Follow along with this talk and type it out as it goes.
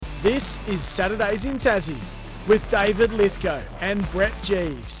This is Saturdays in Tassie with David Lithgow and Brett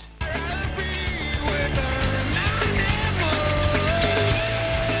Jeeves. I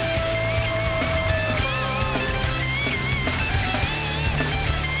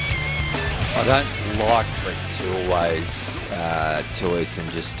don't like Brett to always tell Ethan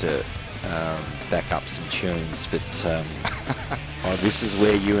just to back up some tunes, but this is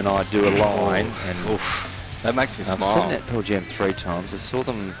where you and I do a line, and that makes me smile. I've seen that Pearl Jam 3 times. I saw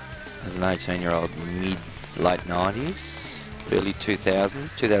them as an 18-year-old late 90s, early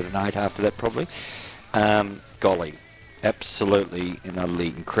 2000s, 2008 after that probably. Golly, absolutely and utterly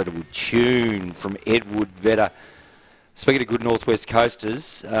incredible tune from Edward Vedder. Speaking of good Northwest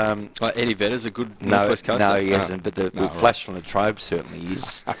Coasters... Eddie Vedder's a good Northwest Coaster? No, he hasn't, but the Flash from the Trobe certainly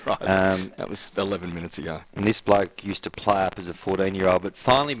is. Right. That was 11 minutes ago. And this bloke used to play up as a 14-year-old, but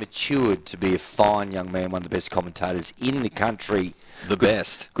finally matured to be a fine young man, one of the best commentators in the country.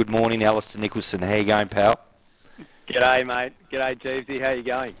 Best. Good morning, Alister Nicholson. How you going, pal? G'day, mate. G'day, Jeevesy. How you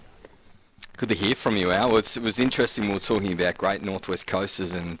going? Good to hear from you, Al. It was interesting. We were talking about great Northwest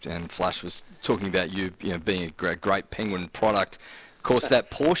Coasters, and Flash was talking about you being a great Penguin product. Of course,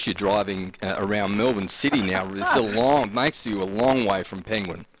 that Porsche you're driving around Melbourne City now makes you a long way from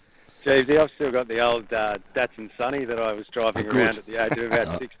Penguin. Jeevesy, I've still got the old Datsun Sunny that I was driving around at the age of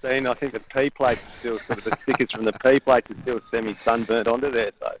about 16. I think the P-plates are still sort of the stickers from the P-plates are still semi-sunburnt onto there.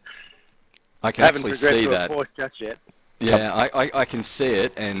 So I can actually see that. Haven't progressed to a Porsche just yet. Yeah, I can see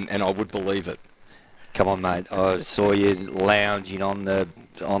it, and I would believe it. Come on, mate. I saw you lounging on the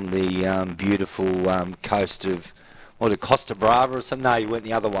beautiful coast of, Costa Brava or something? No, you went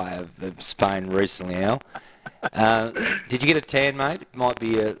the other way of Spain recently, Al. Did you get a tan, mate? It might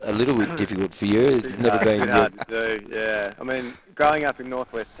be a little bit difficult for you. It's never been hard to do, yeah. I mean, growing up in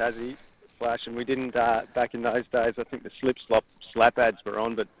Northwest Tassie, Flash, and we didn't, back in those days, I think the slap ads were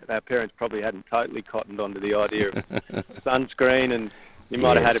on, but our parents probably hadn't totally cottoned onto the idea of sunscreen, and you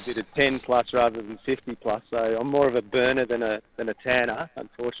might have had a bit of 10 plus rather than 50 plus. So I'm more of a burner than a tanner,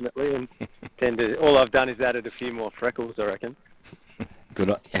 unfortunately, and all I've done is added a few more freckles, I reckon.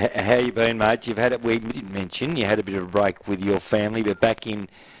 Good. How you been, mate? You've had it. We didn't mention you had a bit of a break with your family, but back in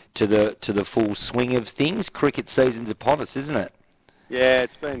to the full swing of things. Cricket season's upon us, isn't it? Yeah,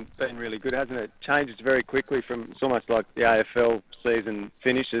 it's been really good, hasn't it? Changes very quickly it's almost like the AFL season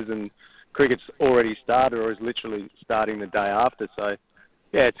finishes and cricket's already started or is literally starting the day after. So,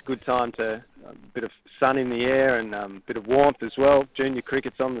 yeah, it's a good time to a bit of sun in the air and a bit of warmth as well. Junior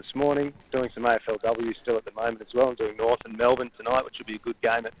cricket's on this morning, doing some AFLW still at the moment as well. I'm doing North and Melbourne tonight, which will be a good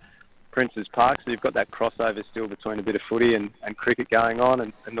game at Prince's Park. So you've got that crossover still between a bit of footy and cricket going on,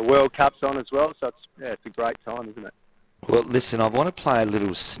 and the World Cup's on as well. So it's a great time, isn't it? Well, listen, I want to play a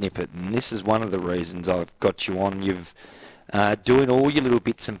little snippet, and this is one of the reasons I've got you on. You've doing all your little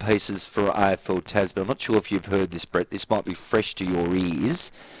bits and pieces for AFL Tas, but I'm not sure if you've heard this, Brett. This might be fresh to your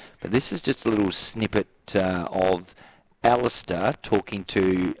ears, but this is just a little snippet of Alister talking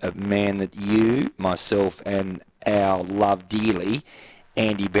to a man that you, myself, and Al love dearly,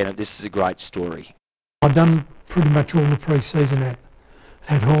 Andy Bennett. This is a great story. I've done pretty much all the pre-season at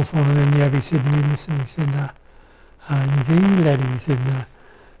Hawthorn, and then Yabby said to me, listen, he said, laddie, he said,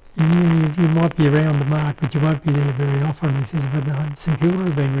 you might be around the mark, but you won't be there very often. He says, but St Kilda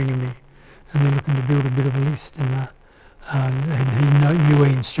have been ringing me, and they're looking to build a bit of a list. And he knew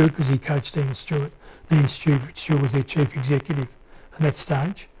Ian Stewart because he coached Ian Stewart. Ian Stewart was their chief executive at that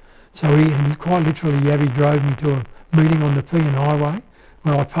stage. So he quite literally, Yabby drove me to a meeting on the P&I Highway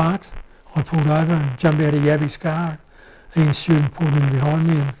where I parked. I pulled over and jumped out of Yabby's car. Ian Stewart pulled in behind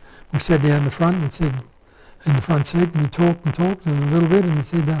me, and we sat down in the front and said, in the front seat, and we talked a little bit, and he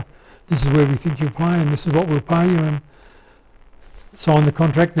said, this is where we think you'll play, and this is what we'll pay you, and signed the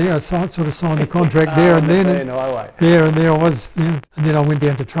contract there. I sort of signed the contract there and then. And there I was, yeah. And then I went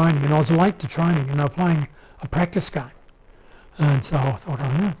down to training, and I was late to training, and they were playing a practice game. And so I thought,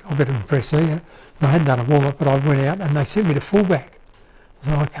 I better impress here. And I hadn't done a warm-up, but I went out, and they sent me to fullback.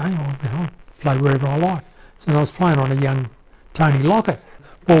 So okay, I'll play wherever I like. So I was playing on a young Tony Lockett.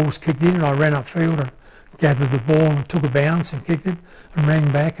 Ball was kicked in, and I ran upfield and gathered the ball and took a bounce and kicked it and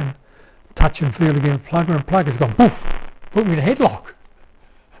ran back and touch and field against Plugger, and Plugger's gone, poof, put me in a headlock.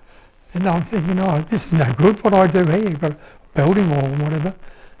 And I'm thinking, this is no good, what do I do here? You've got belting or whatever.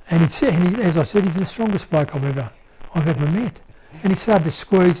 And as I said, he's the strongest bloke I've ever met. And he started to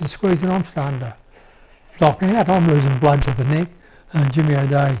squeeze, and I'm starting to lock out. I'm losing blood to the neck. And Jimmy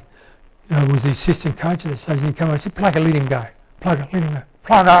O'Day was the assistant coach at the stage, and he came over and said, Plugger, let him go. Plugger, let him go.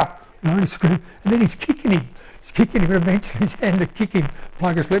 Plugger! He's screaming, and then he's kicking him. And eventually his hand to kick him.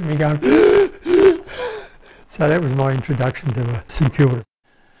 Plugger's letting me go. So that was my introduction to St Kilda.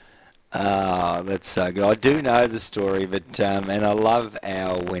 That's so good. I do know the story, but and I love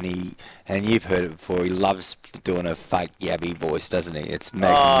Al when and you've heard it before, he loves doing a fake Yabby voice, doesn't he? It's Oh, he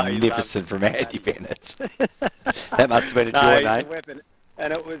loves magnificent it. from Andy Bennett. That must have been a No, joy, he's a mate. weapon.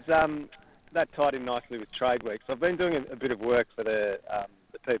 And it was that tied in nicely with Trade Week. So I've been doing a bit of work for the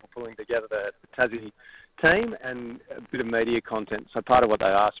people pulling together the Tassie team and a bit of media content. So part of what they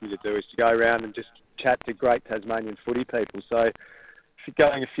asked me to do is to go around and just chat to great Tasmanian footy people. So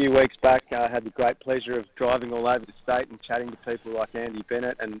going a few weeks back, I had the great pleasure of driving all over the state and chatting to people like Andy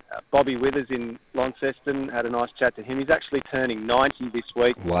Bennett and Bobby Withers in Launceston. Had a nice chat to him. He's actually turning 90 this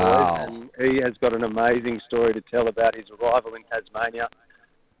week, Wow. boys, and he has got an amazing story to tell about his arrival in Tasmania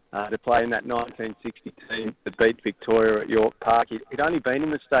to play in that 1960 team that beat Victoria at York Park. He'd only been in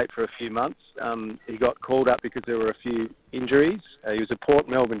the state for a few months. He got called up because there were a few injuries. He was a Port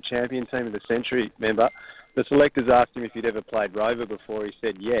Melbourne champion team of the century member. The selectors asked him if he'd ever played Rover before. He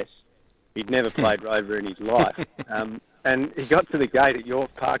said yes. He'd never played Rover in his life. And he got to the gate at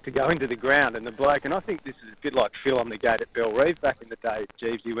York Park to go into the ground, and the bloke, and I think this is a bit like Phil on the gate at Bell Reeve back in the day,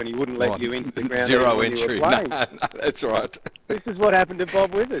 Jeevesy, when he wouldn't let you into the ground. Zero when you were entry. playing. No, that's right. This is what happened to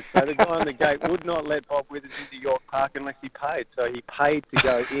Bob Withers. So the guy on the gate would not let Bob Withers into York Park unless he paid. So he paid to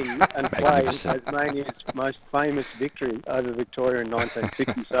go in and play in Tasmania's most famous victory over Victoria in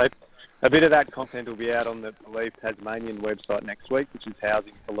 1960. So a bit of that content will be out on the Believe Tasmanian website next week, which is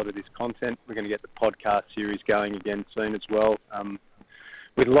housing a lot of this content. We're going to get the podcast series going again soon as well,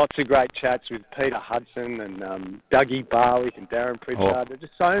 with lots of great chats with Peter Hudson and Dougie Barwick and Darren Pritchard. There's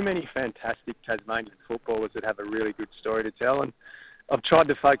just so many fantastic Tasmanian footballers that have a really good story to tell. And I've tried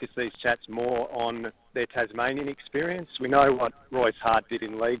to focus these chats more on their Tasmanian experience. We know what Royce Hart did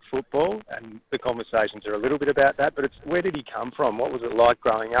in league football, and the conversations are a little bit about that, but it's where did he come from? What was it like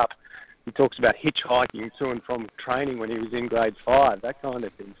growing up? He talks about hitchhiking to and from training when he was in grade 5, that kind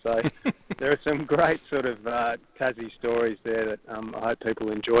of thing. So there are some great sort of Tassie stories there that I hope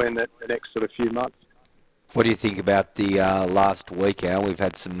people enjoy in the next sort of few months. What do you think about the last week, Al? We've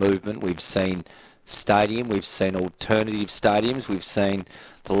had some movement. We've seen stadium. We've seen alternative stadiums. We've seen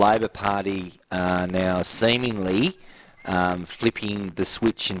the Labor Party now seemingly flipping the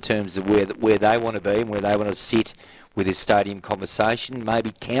switch in terms of where they want to be and where they want to sit with this stadium conversation.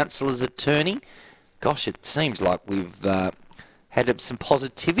 Maybe councillors are turning. Gosh, it seems like we've had some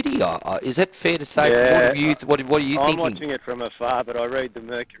positivity. Is that fair to say? Yeah, what are you I'm thinking? watching it from afar, but I read the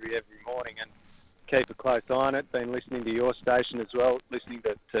Mercury every morning and keep a close eye on it. Been listening to your station as well, listening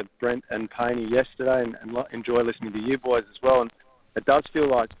to Brent and Paney yesterday, and enjoy listening to you boys as well. And it does feel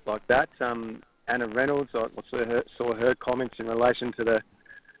like that. Anna Reynolds, I saw her comments in relation to the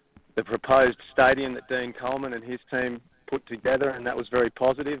proposed stadium that Dean Coleman and his team put together, and that was very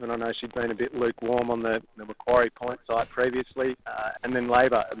positive. And I know she'd been a bit lukewarm on the Macquarie Point site previously. And then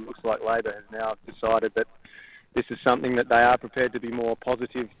Labor, it looks like Labor has now decided that this is something that they are prepared to be more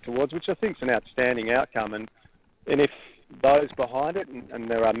positive towards, which I think is an outstanding outcome. And if those behind it, and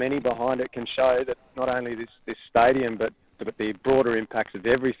there are many behind it, can show that not only this stadium, but the broader impacts of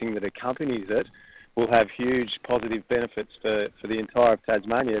everything that accompanies it will have huge positive benefits for the entire of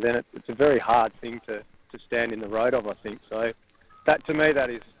Tasmania, then it's a very hard thing to stand in the road of, I think. So that, to me, that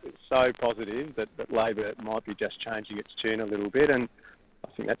is so positive that Labor might be just changing its tune a little bit. And I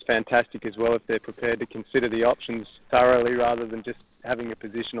think that's fantastic as well if they're prepared to consider the options thoroughly rather than just having a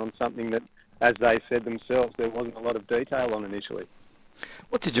position on something that, as they said themselves, there wasn't a lot of detail on initially.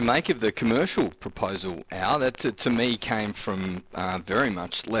 What did you make of the commercial proposal, Al? That to me came from very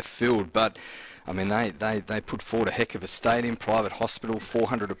much left field, but I mean they put forward a heck of a stadium, private hospital,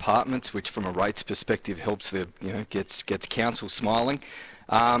 400 apartments, which from a rates perspective helps gets council smiling.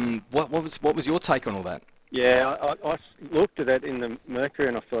 What was your take on all that? Yeah, I looked at it in the Mercury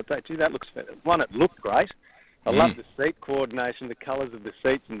and I thought, gee, that looks fair. One, it looked great. I love the seat coordination, the colours of the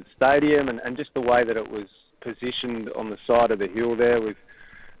seats in the stadium, and just the way that it was positioned on the side of the hill there.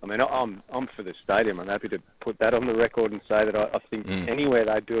 I'm for the stadium. I'm happy to put that on the record and say that I think anywhere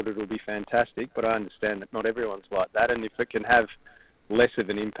they build it will be fantastic, but I understand that not everyone's like that, and if it can have less of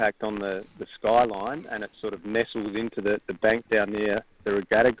an impact on the skyline and it sort of nestles into the bank down near the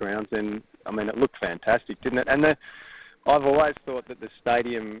regatta grounds, then, I mean, it looked fantastic, didn't it? And I've always thought that the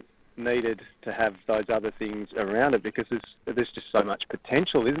stadium needed to have those other things around it because there's just so much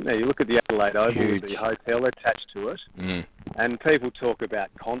potential, isn't there? You look at the Adelaide Oval with the hotel attached to it, and people talk about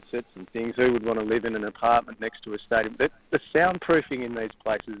concerts and things. Who would want to live in an apartment next to a stadium? The soundproofing in these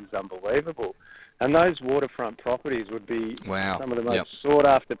places is unbelievable. And those waterfront properties would be some of the most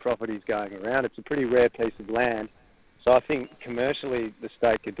sought-after properties going around. It's a pretty rare piece of land. So I think commercially the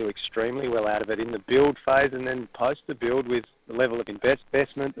state could do extremely well out of it in the build phase and then post the build with the level of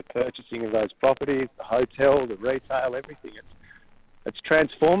investment, the purchasing of those properties, the hotel, the retail, everything. It's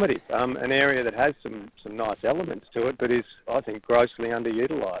transformative. An area that has some nice elements to it, but is, I think, grossly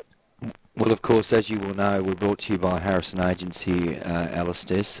underutilised. Well, of course, as you will know, we're brought to you by Harrison Agents here,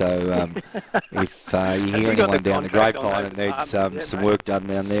 Alister. So if you hear we got anyone the down the contract on grapevine that that needs department? some Yeah, work done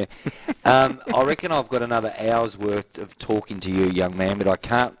down there, I reckon I've got another hour's worth of talking to you, young man, but I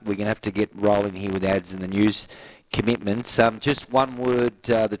can't. We're going to have to get rolling here with ads and the news commitments. Just one word,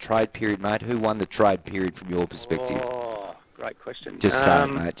 the trade period, mate. Who won the trade period from your perspective? Oh, great question. Just say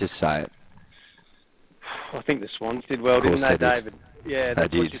it, mate. Just say it. I think the Swans did well, Of course didn't they, they did. David? Yeah, They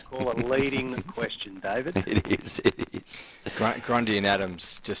that's what did. you call a leading question, David. It is. Grundy and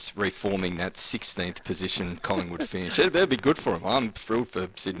Adams just reforming that 16th position Collingwood finish. That'd be good for them. I'm thrilled for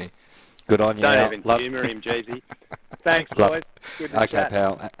Sydney. Good on you, Don't Al. even humour him, Jeezy. Thanks, boys. Good to Okay, chat.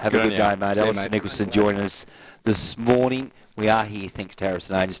 pal. Have Good a on good you. day, mate. See you, Alister mate. Nicholson joining us this morning. We are here thanks to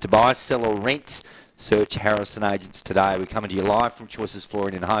Harrison Agents. To buy, sell or rent, search Harrison Agents today. We're coming to you live from Choices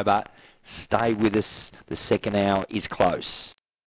Flooring in Hobart. Stay with us. The second hour is close.